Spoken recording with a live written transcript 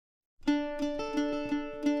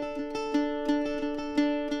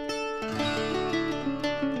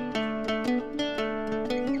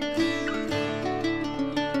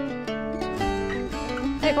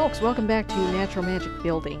folks, welcome back to Natural Magic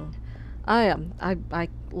Building. I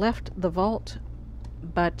left the vault,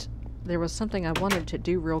 but there was something I wanted to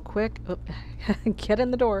do real quick. Oh, get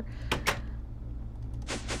in the door.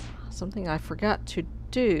 Something I forgot to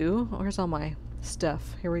do. Where's all my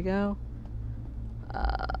stuff? Here we go.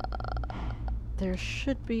 There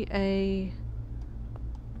should be a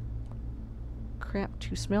crap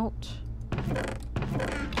to smelt.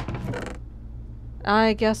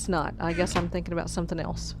 I guess not. I guess I'm thinking about something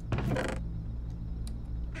else.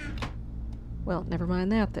 Well, never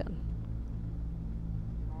mind that then.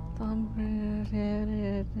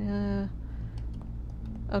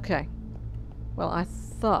 Okay. Well, I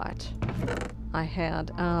thought I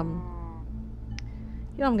had, you know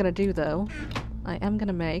what I'm gonna do though? I am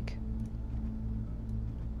gonna make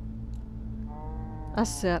a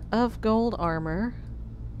set of gold armor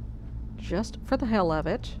just for the hell of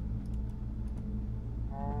it.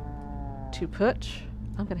 To put,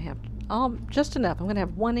 I'm gonna have just enough. I'm gonna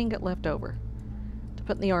have 1 ingot left over to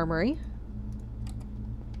put in the armory.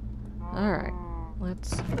 Alright,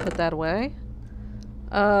 let's put that away.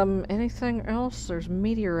 Anything else? There's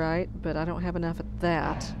meteorite, but I don't have enough of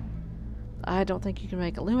that. I don't think you can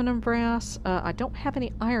make aluminum brass. I don't have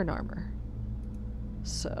any iron armor.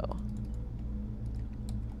 So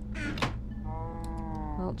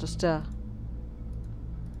I'll just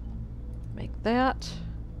make that.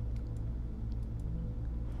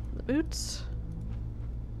 The boots.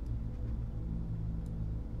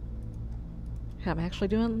 I'm actually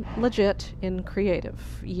doing legit in creative.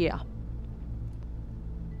 Yeah.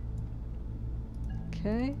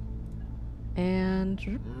 Okay. And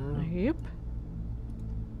yep.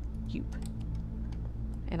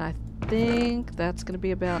 And I think that's gonna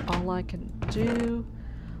be about all I can do.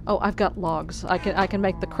 Oh, I've got logs. I can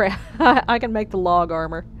make the I can make the log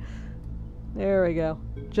armor. There we go.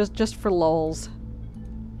 Just for lulz.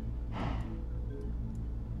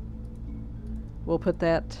 We'll put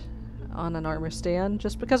that on an armor stand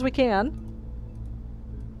just because we can.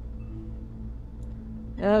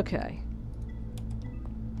 Okay.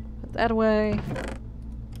 Put that away.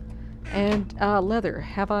 And leather.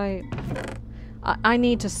 Have I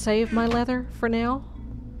need to save my leather for now.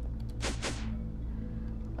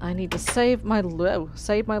 I need to save my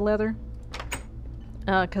leather.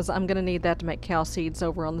 Because I'm going to need that to make cow seeds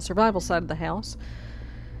over on the survival side of the house.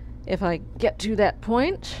 If I get to that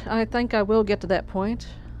point, I think I will get to that point.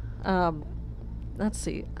 Let's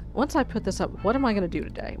see. Once I put this up, what am I going to do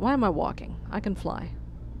today? Why am I walking? I can fly.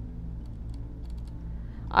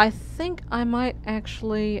 I think I might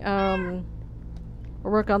actually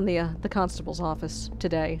work on the Constable's office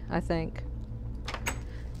today, I think.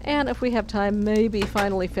 And if we have time, maybe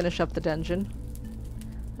finally finish up the dungeon.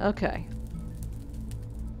 Okay.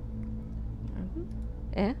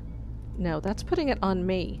 Eh? No, that's putting it on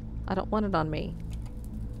me. I don't want it on me.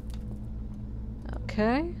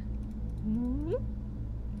 Okay.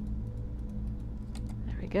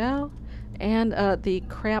 There we go. And the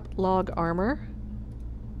crap log armor.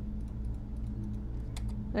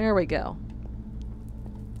 There we go.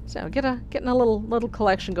 So getting a little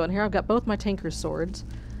collection going here. I've got both my Tinker's swords.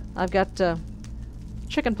 I've got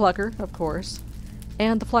Chicken Plucker, of course,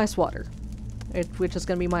 and the Fly Swatter, which is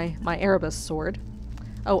going to be my Erebus sword.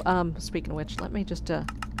 Oh, speaking of which, let me just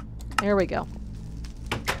there we go.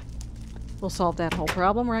 We'll solve that whole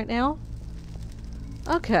problem right now.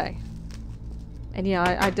 Okay. And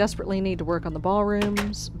yeah, I desperately need to work on the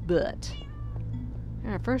ballrooms, but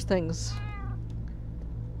alright, first things,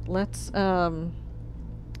 let's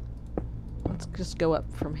just go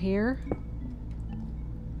up from here.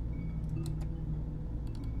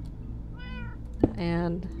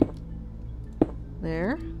 And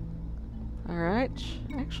there. Alright.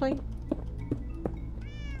 Actually,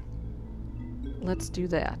 let's do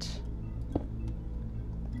that.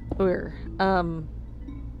 Where?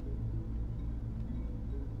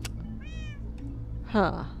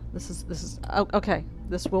 Huh. This is oh, okay.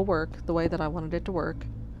 This will work the way that I wanted it to work.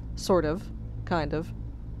 Sort of. Kind of.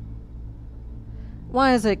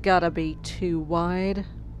 Why has it gotta be too wide?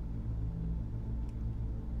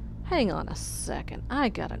 Hang on a second. I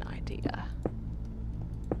got an idea.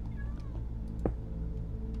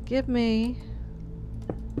 Give me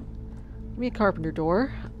a carpenter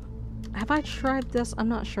door. Have I tried this? I'm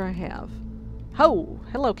not sure I have. Oh,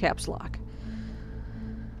 hello, caps lock.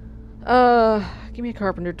 Give me a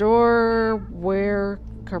carpenter door. Where?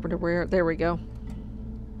 Carpenter where? There we go.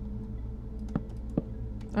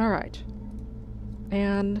 Alright.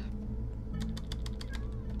 And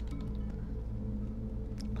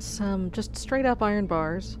some just straight up iron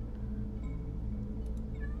bars.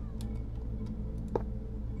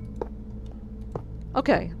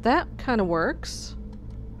 Okay, that kind of works.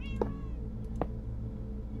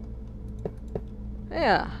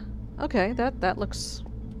 Yeah. Okay, that looks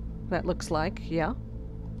like, yeah.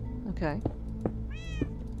 Okay.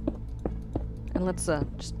 And let's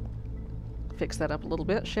just fix that up a little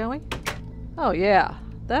bit, shall we? Oh yeah,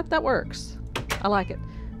 that works. I like it.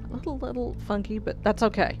 A little funky, but that's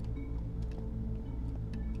okay.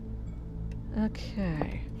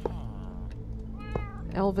 Okay.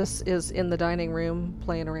 Elvis is in the dining room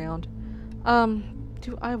playing around.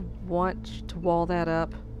 Do I want to wall that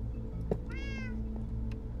up?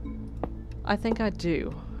 I think I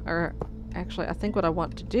do. Or actually, I think what I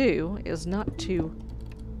want to do is not to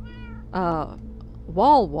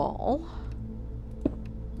wall.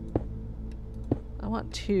 I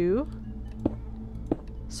want to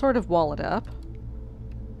sort of wall it up.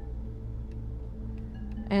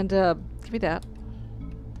 And give me that.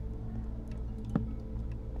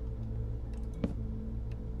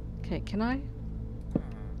 Okay, can I?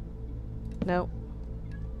 No.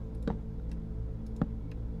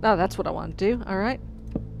 Oh, that's what I want to do. Alright.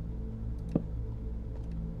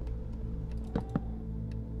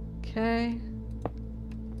 Okay.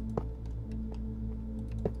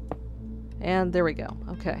 And there we go.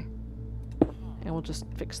 Okay. And we'll just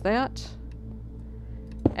fix that.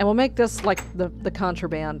 And we'll make this like the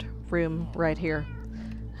contraband room right here.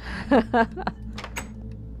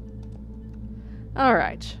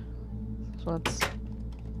 Alright. So let's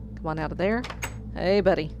come on out of there. Hey,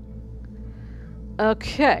 buddy.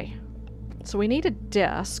 Okay. So we need a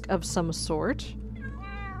desk of some sort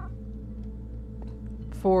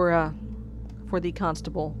for the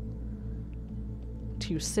constable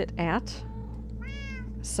to sit at.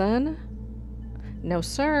 Son? No,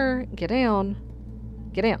 sir. Get down.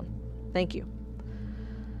 Get down. Thank you.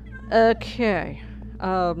 Okay.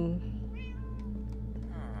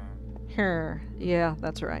 Here. Yeah,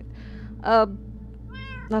 that's right.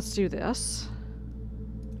 Let's do this.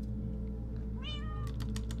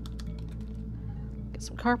 Get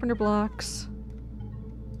some carpenter blocks.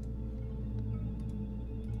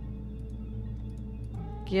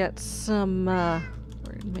 Get some,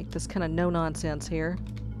 we're gonna make this kind of no-nonsense here.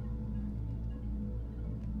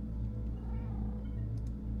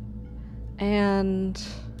 And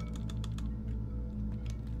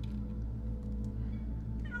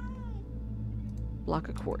block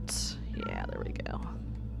of quartz. Yeah, there we go.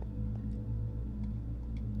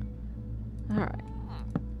 Alright.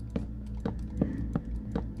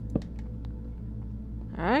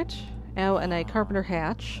 Alright. Oh, and a carpenter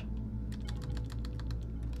hatch.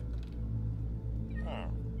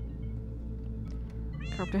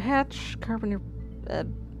 Carpenter hatch. Carpenter...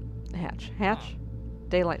 hatch. Hatch?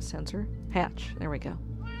 Daylight sensor. Hatch. There we go.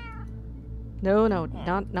 No,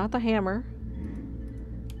 not the hammer.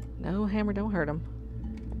 No, hammer don't hurt him.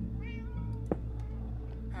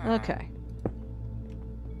 Okay.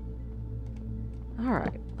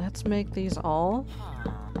 Alright, let's make these all.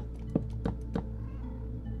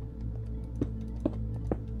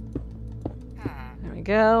 There we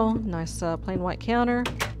go. Nice plain white counter.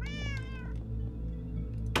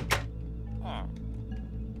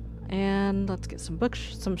 And let's get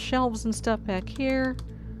some shelves and stuff back here.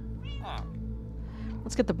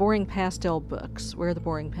 Let's get the boring pastel books. Where are the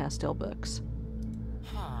boring pastel books?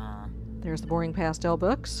 There's the boring pastel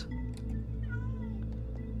books.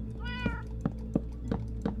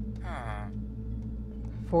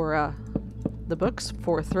 For the books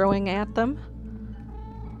for throwing at them.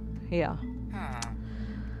 Yeah.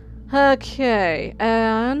 Okay,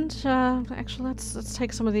 and actually let's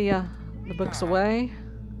take some of the books away.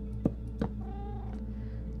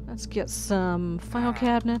 Let's get some file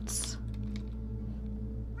cabinets.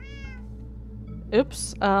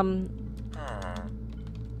 Oops,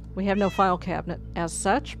 we have no file cabinet as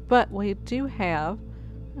such, but we do have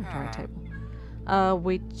a drawing table.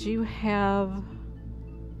 We do have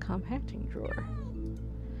compacting drawer.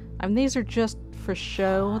 I mean, these are just for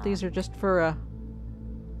show. These are just for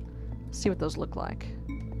see what those look like.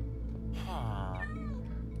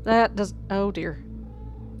 That does. Oh dear.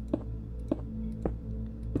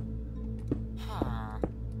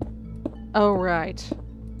 Oh right.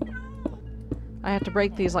 I have to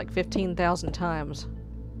break these like 15,000 times.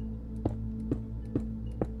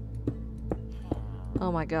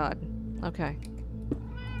 Oh my god. Okay.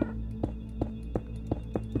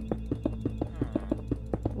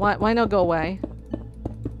 Why no go away?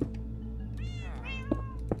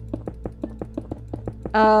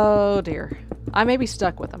 Oh dear. I may be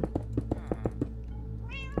stuck with them.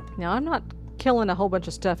 Now I'm not killing a whole bunch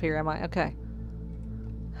of stuff here, am I? Okay.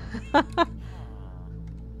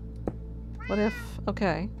 What if...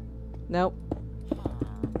 Okay. Nope.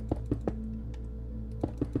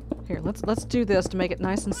 Here, let's do this to make it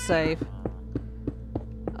nice and safe.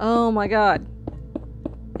 Oh my god.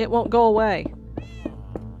 It won't go away.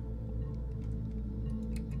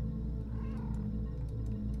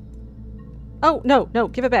 Oh, no, no,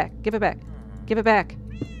 give it back. Give it back. Give it back.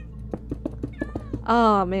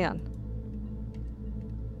 Oh, man.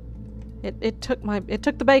 It took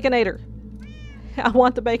the Baconator. I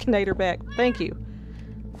want the Baconator back. Thank you.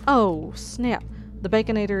 Oh, snap. The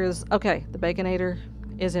Baconator is... Okay, the Baconator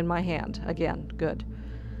is in my hand. Again, good.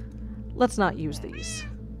 Let's not use these.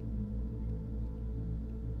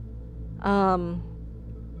 How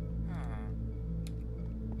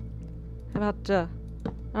about,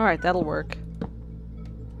 alright, that'll work.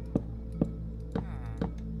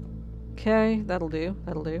 Okay, that'll do.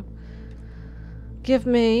 That'll do. Give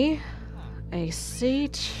me a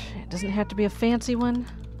seat. It doesn't have to be a fancy one.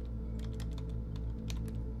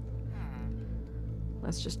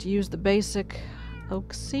 Let's just use the basic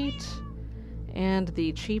oak seat and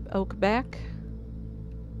the cheap oak back.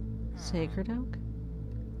 Sacred oak?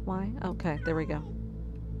 Why? Okay, there we go.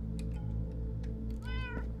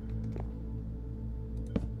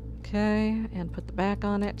 Okay, and put the back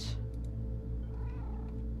on it.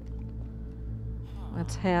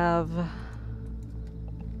 Let's have a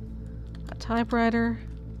typewriter.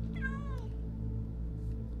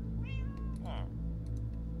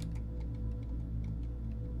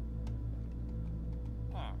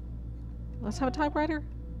 Let's have a typewriter?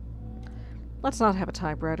 Let's not have a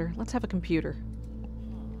typewriter. Let's have a computer.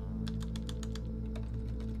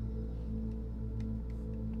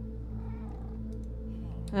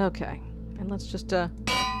 Okay. And let's just, there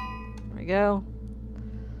we go.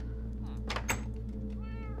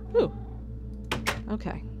 Ooh.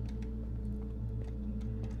 Okay.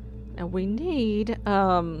 Now we need,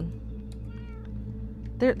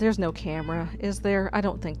 there's no camera, is there? I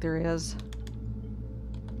don't think there is.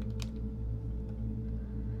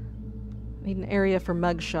 Need an area for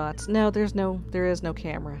mugshots. No, there is no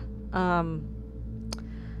camera. I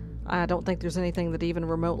don't think there's anything that even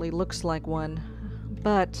remotely looks like one.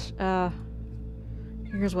 But,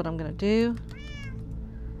 here's what I'm gonna do.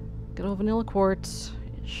 Good old vanilla quartz.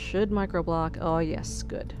 It should microblock. Oh, yes,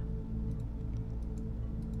 good.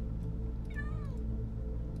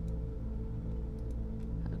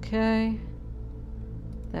 Okay.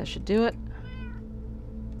 That should do it.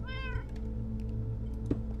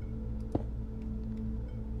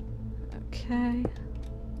 Okay.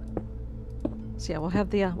 So yeah, we'll have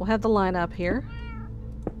the line up here.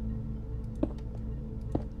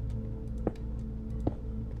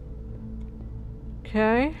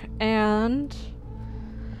 Okay, and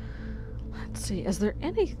let's see, is there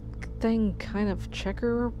anything kind of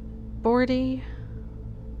checkerboardy?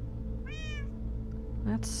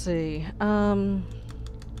 Let's see,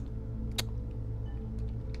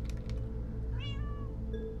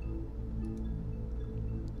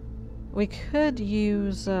 we could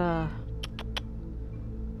use, oh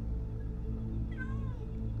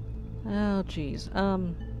geez,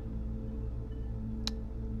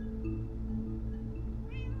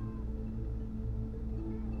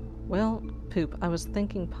 well, poop. I was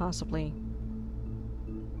thinking possibly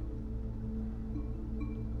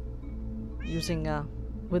using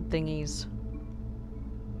wood thingies.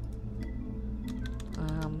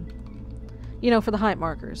 You know, for the height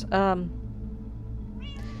markers.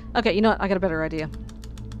 Okay, you know what? I got a better idea.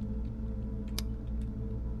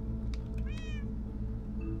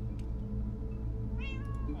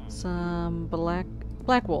 Some black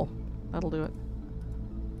wool. That'll do it.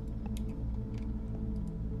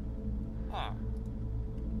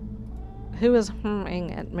 Who is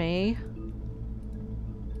humming at me?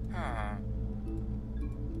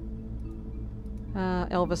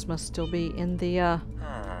 Elvis must still be in the,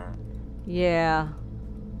 yeah.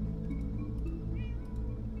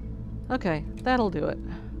 Okay, that'll do it.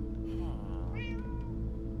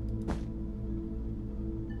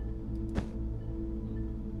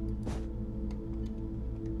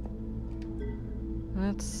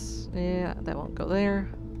 Yeah, that won't go there.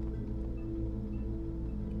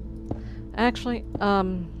 Actually,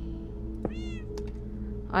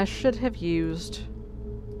 I should have used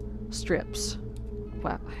strips.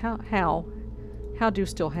 Wow, how do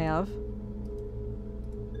still have?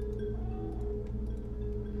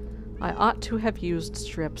 I ought to have used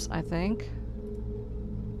strips, I think.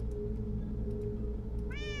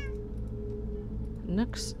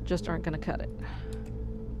 Nooks just aren't gonna cut it.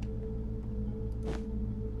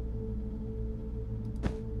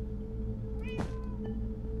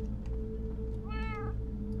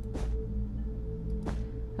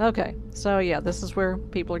 Okay, so yeah, this is where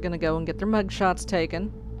people are gonna go and get their mugshots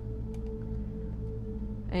taken.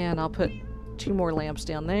 And I'll put 2 more lamps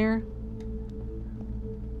down there.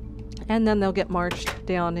 And then they'll get marched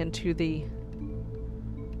down into the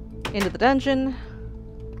dungeon.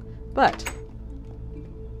 But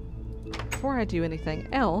before I do anything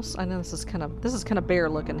else, I know this is kind of bare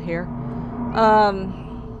looking here.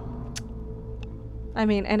 I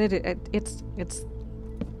mean, and it's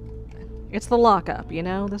the lockup, you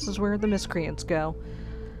know? This is where the miscreants go.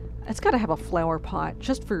 It's got to have a flower pot,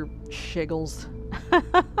 just for shiggles.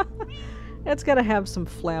 It's got to have some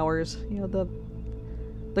flowers, you know,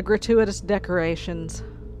 the gratuitous decorations.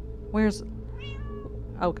 Where's...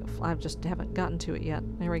 Oh, I just haven't gotten to it yet.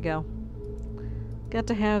 There we go. Got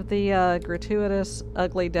to have the gratuitous,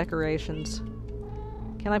 ugly decorations.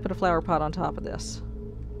 Can I put a flower pot on top of this?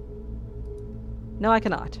 No, I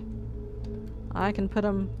cannot. I can put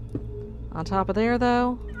them on top of there,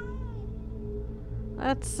 though.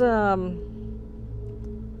 Let's, throw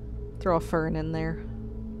a fern in there.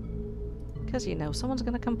 Because, you know, someone's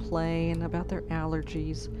going to complain about their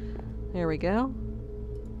allergies. There we go.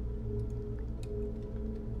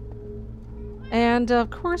 And, of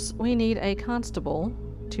course, we need a constable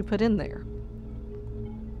to put in there.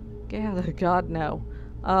 God, no.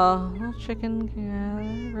 Little chicken,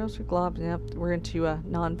 yeah, roasted globs. Yep, we're into a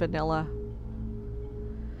non-vanilla.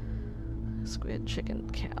 Squid, chicken,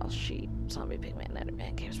 cow, sheep, zombie, pigman,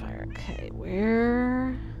 netherman, cave spider. Okay,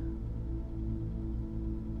 where...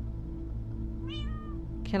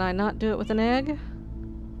 Can I not do it with an egg?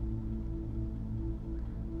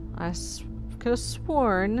 I could have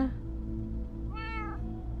sworn...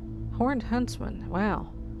 Horned huntsman. Wow.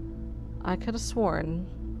 I could have sworn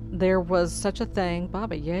there was such a thing.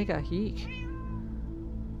 Baba Yaga, yeek.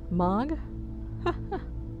 Mog? I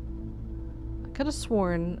could have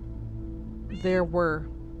sworn there were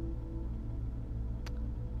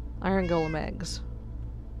iron golem eggs.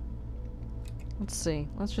 Let's see.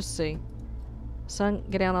 Let's just see. Son,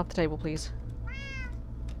 get down off the table, please.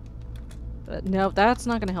 No, that's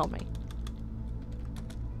not going to help me.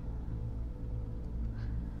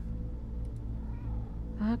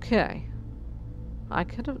 Okay. I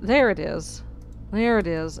could have... There it is. There it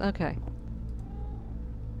is. Okay.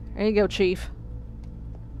 There you go, Chief.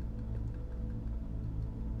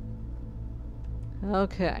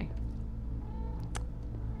 Okay.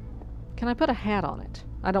 Can I put a hat on it?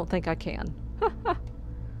 I don't think I can.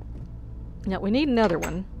 Now, we need another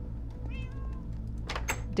one.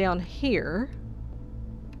 Down here.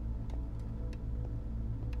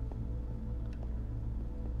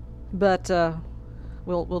 But,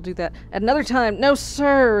 we'll do that at another time. No,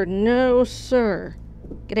 sir! No, sir!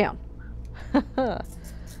 Get down.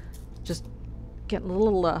 Just getting a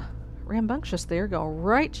little, rambunctious there. Go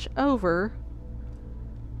right over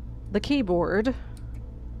the keyboard.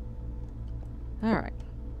 Alright.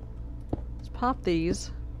 Let's pop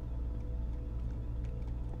these.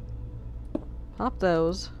 Pop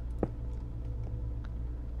those.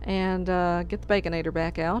 And, get the Baconator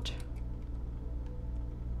back out.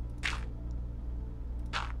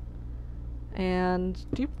 And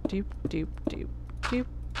doop, doop, doop, doop, doop.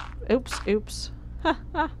 Oops, oops. Ha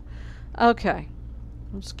ha. Okay.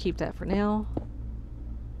 I'll just keep that for now.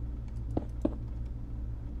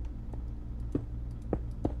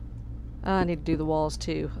 I need to do the walls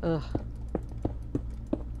too. Ugh.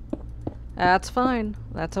 That's fine.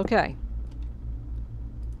 That's okay.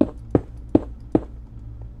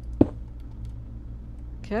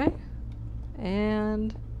 Okay.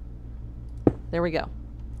 And there we go.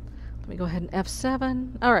 Let me go ahead and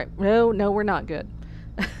F7. Alright. No, no, we're not good.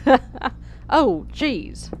 Oh,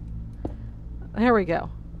 jeez. There we go.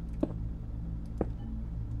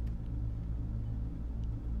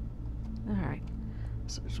 Alright.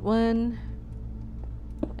 So there's one.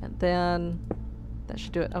 And then that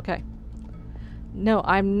should do it. Okay. No,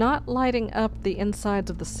 I'm not lighting up the insides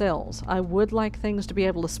of the cells. I would like things to be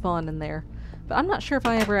able to spawn in there. But I'm not sure if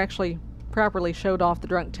I ever actually properly showed off the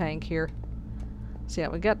drunk tank here. So yeah,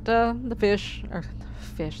 we got the fish. Or,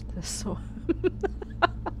 fish, this one.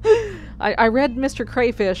 I read Mr.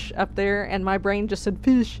 Crayfish up there, and my brain just said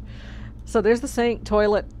fish. So there's the sink,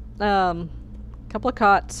 toilet, couple of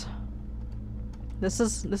cots. This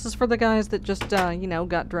is for the guys that just, you know,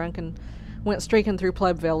 got drunk and went streaking through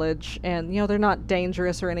Pleb Village. And, you know, they're not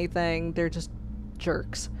dangerous or anything. They're just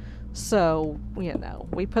jerks. So, you know,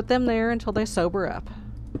 we put them there until they sober up.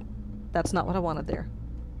 That's not what I wanted there.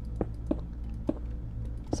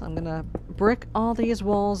 So I'm gonna brick all these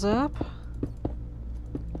walls up.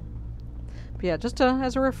 But yeah, just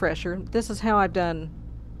as a refresher, this is how I've done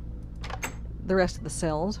the rest of the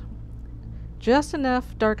cells. Just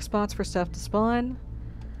enough dark spots for stuff to spawn.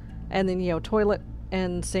 And then, you know, toilet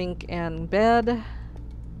and sink and bed.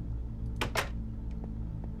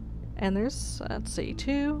 And there's, let's see,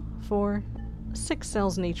 2, 4, 6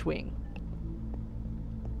 cells in each wing.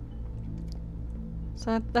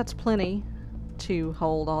 So that's plenty to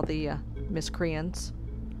hold all the miscreants.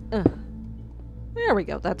 There we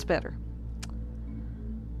go, that's better.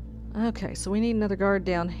 Okay, so we need another guard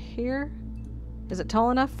down here. Is it tall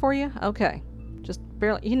enough for you? Okay. Just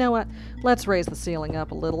barely. You know what? Let's raise the ceiling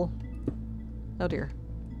up a little. Oh dear.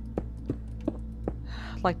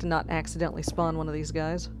 I'd like to not accidentally spawn one of these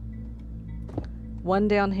guys. One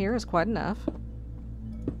down here is quite enough.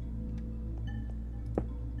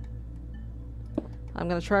 I'm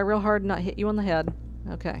going to try real hard and not hit you on the head.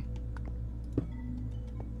 Okay.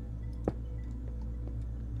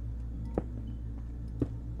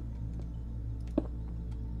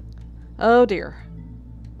 Oh dear.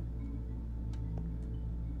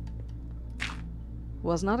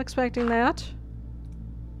 Was not expecting that.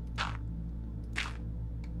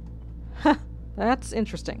 Huh, that's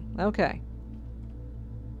interesting. Okay.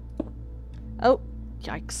 Oh,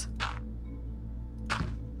 yikes.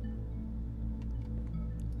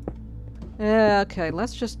 Okay,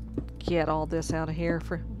 let's just get all this out of here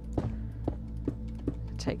for...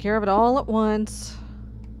 Take care of it all at once.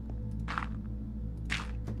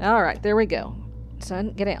 Alright, there we go.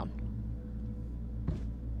 Son, get down.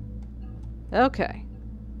 Okay.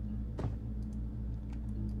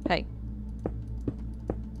 Hey.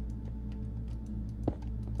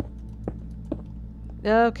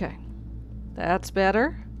 Okay. That's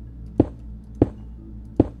better.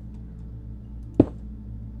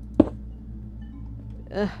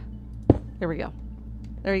 There we go.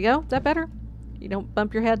 There you go. Is that better? You don't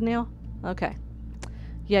bump your head now? Okay.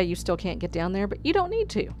 Yeah, you still can't get down there, but you don't need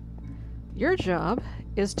to. Your job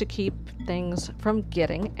is to keep things from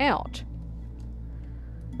getting out.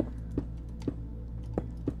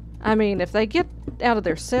 I mean, if they get out of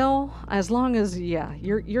their cell, as long as, yeah,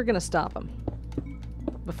 you're gonna stop them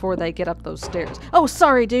before they get up those stairs. Oh,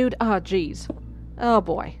 sorry, dude. Oh, jeez. Oh,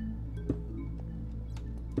 boy.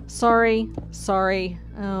 Sorry. Sorry.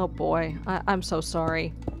 Oh, boy. I'm so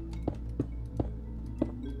sorry.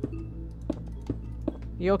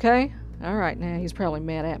 You okay? Alright, now he's probably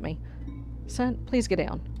mad at me. Son, please get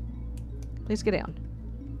down. Please get down.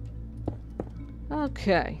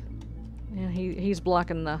 Okay. Yeah, he's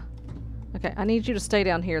blocking the... Okay, I need you to stay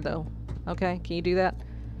down here, though. Okay, can you do that?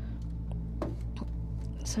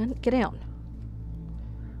 Son, get down.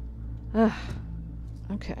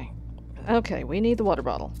 Okay. Okay, we need the water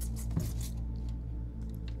bottle.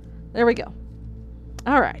 There we go.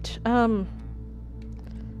 Alright,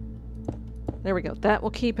 there we go. That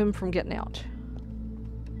will keep him from getting out.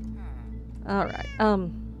 Alright,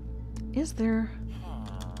 is there...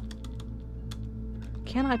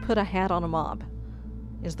 Can I put a hat on a mob?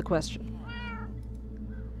 Is the question.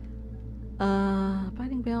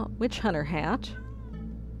 Biting belt, witch hunter hat.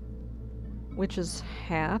 Witch's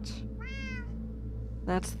hat.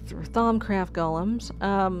 That's Thaumcraft golems.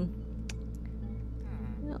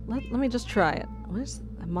 Let me just try it. What is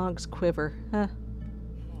a Mog's quiver?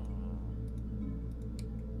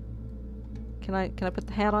 Can I put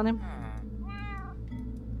the hat on him?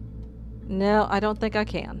 No, I don't think I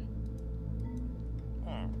can.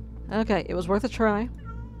 Okay, it was worth a try.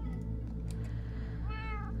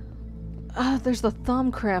 There's the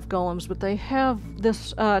Thaumcraft golems, but they have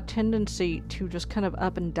this tendency to just kind of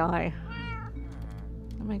up and die.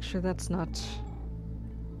 I'll make sure that's not...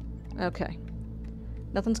 Okay.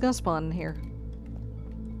 Nothing's gonna spawn in here.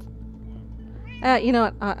 You know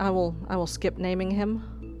what? I will skip naming him.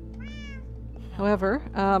 However,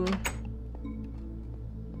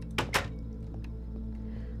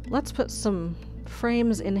 let's put some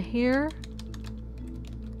frames in here.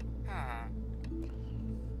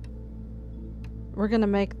 We're gonna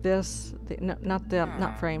make this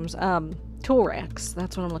not frames, tool racks.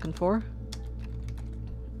 That's what I'm looking for.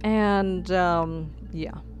 And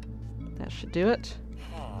yeah, that should do it.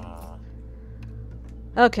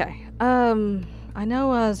 Okay. I know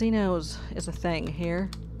Xenos is a thing here.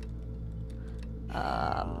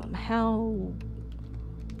 How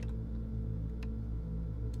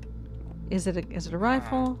is it? Is it a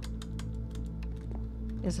rifle?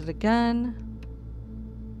 Is it a gun?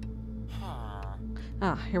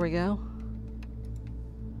 Ah, here we go.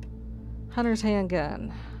 Hunter's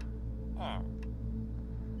handgun.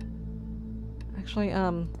 Actually,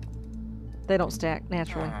 they don't stack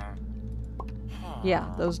naturally.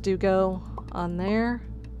 Yeah, those do go on there.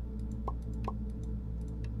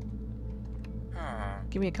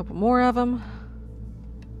 Give me a couple more of them.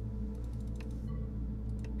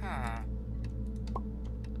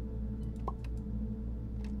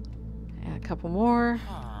 And a couple more.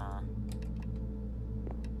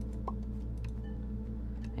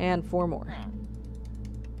 And 4 more.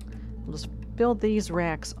 We'll just build these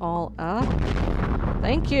racks all up.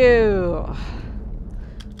 Thank you!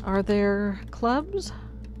 Are there clubs?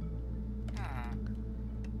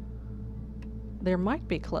 There might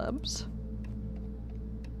be clubs.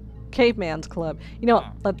 Caveman's club. You know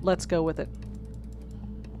what? Let's go with it.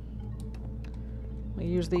 We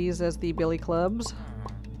use these as the billy clubs.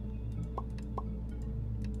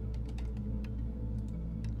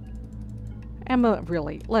 Emma,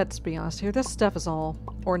 really, let's be honest here. This stuff is all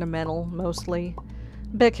ornamental, mostly.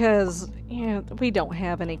 Because, yeah, we don't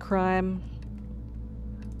have any crime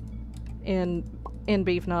in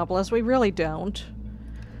Beefnopolis. We really don't.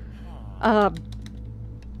 Let's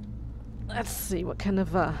see what kind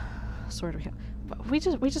of sort of. We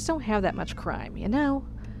just don't have that much crime, you know.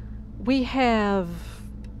 We have,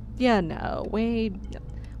 we've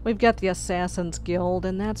got the Assassin's Guild,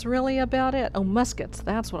 and that's really about it. Oh, muskets.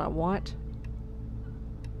 That's what I want.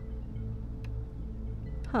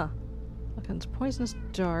 Huh. Looking's poisonous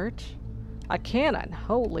dart. A cannon.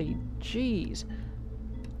 Holy jeez.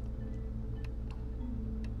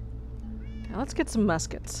 Now let's get some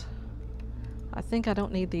muskets. I think I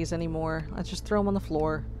don't need these anymore. Let's just throw them on the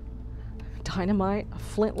floor. Dynamite,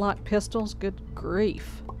 flintlock pistols, good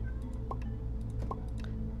grief.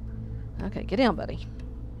 Okay, get down, buddy.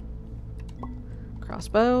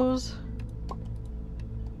 Crossbows.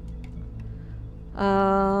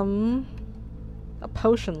 A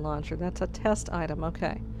potion launcher. That's a test item.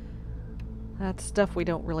 Okay. That's stuff we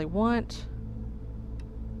don't really want.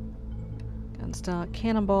 Gunstock,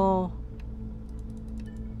 cannonball.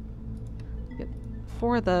 Get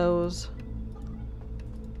 4 of those.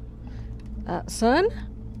 Son?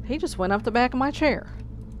 He just went up the back of my chair.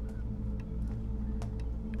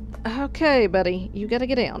 Okay, buddy. You gotta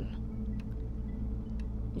get down.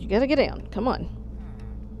 You gotta get down. Come on.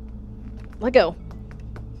 Let go.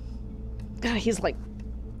 God, he's like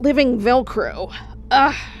living Velcro.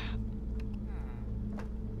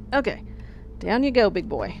 Okay. Down you go, big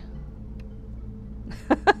boy.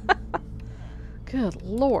 Good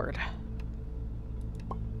lord.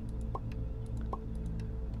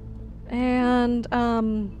 And,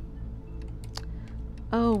 oh,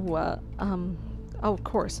 of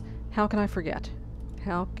course. How can I forget?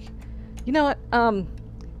 You know what,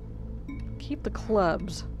 keep the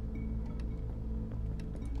clubs.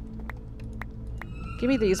 Give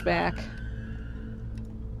me these back.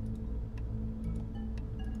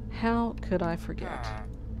 How could I forget?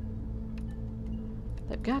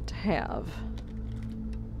 They've got to have...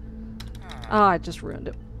 Oh, I just ruined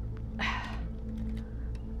it.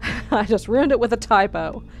 I just ruined it with a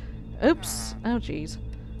typo. Oops. Oh, jeez.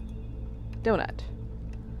 Donut.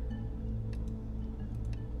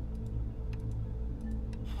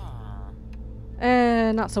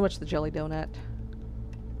 Not so much the jelly donut.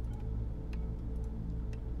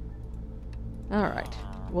 Alright.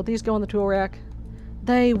 Will these go in the tool rack?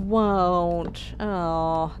 They won't.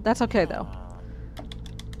 Oh, that's okay, though.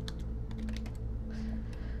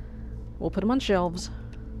 We'll put them on shelves.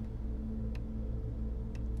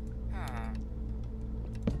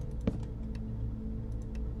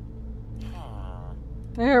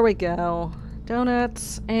 There we go.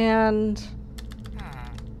 Donuts and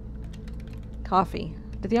coffee.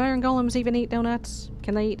 Do the iron golems even eat donuts?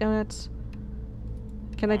 Can they eat donuts?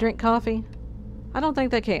 Can they drink coffee? I don't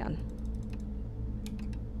think they can.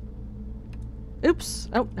 Oops.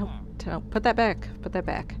 Oh, no. No. Put that back. Put that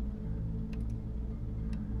back.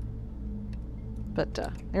 But,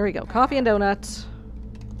 there we go. Coffee and donuts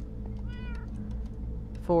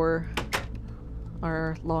for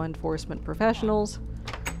our law enforcement professionals.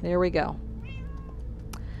 There we go.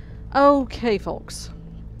 Okay, folks.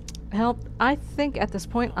 Well, I think at this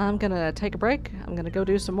point I'm gonna take a break. I'm gonna go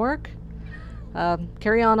do some work.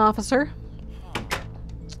 Carry on, officer.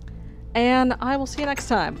 And I will see you next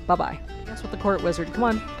time. Bye-bye. That's what the court wizard. Come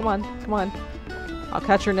on, come on, come on. I'll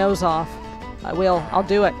cut your nose off. I will. I'll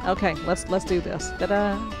do it. Okay, let's do this.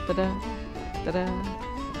 Da-da, da-da, da-da,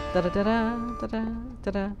 da-da, da-da, da-da,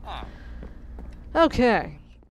 da-da. Okay.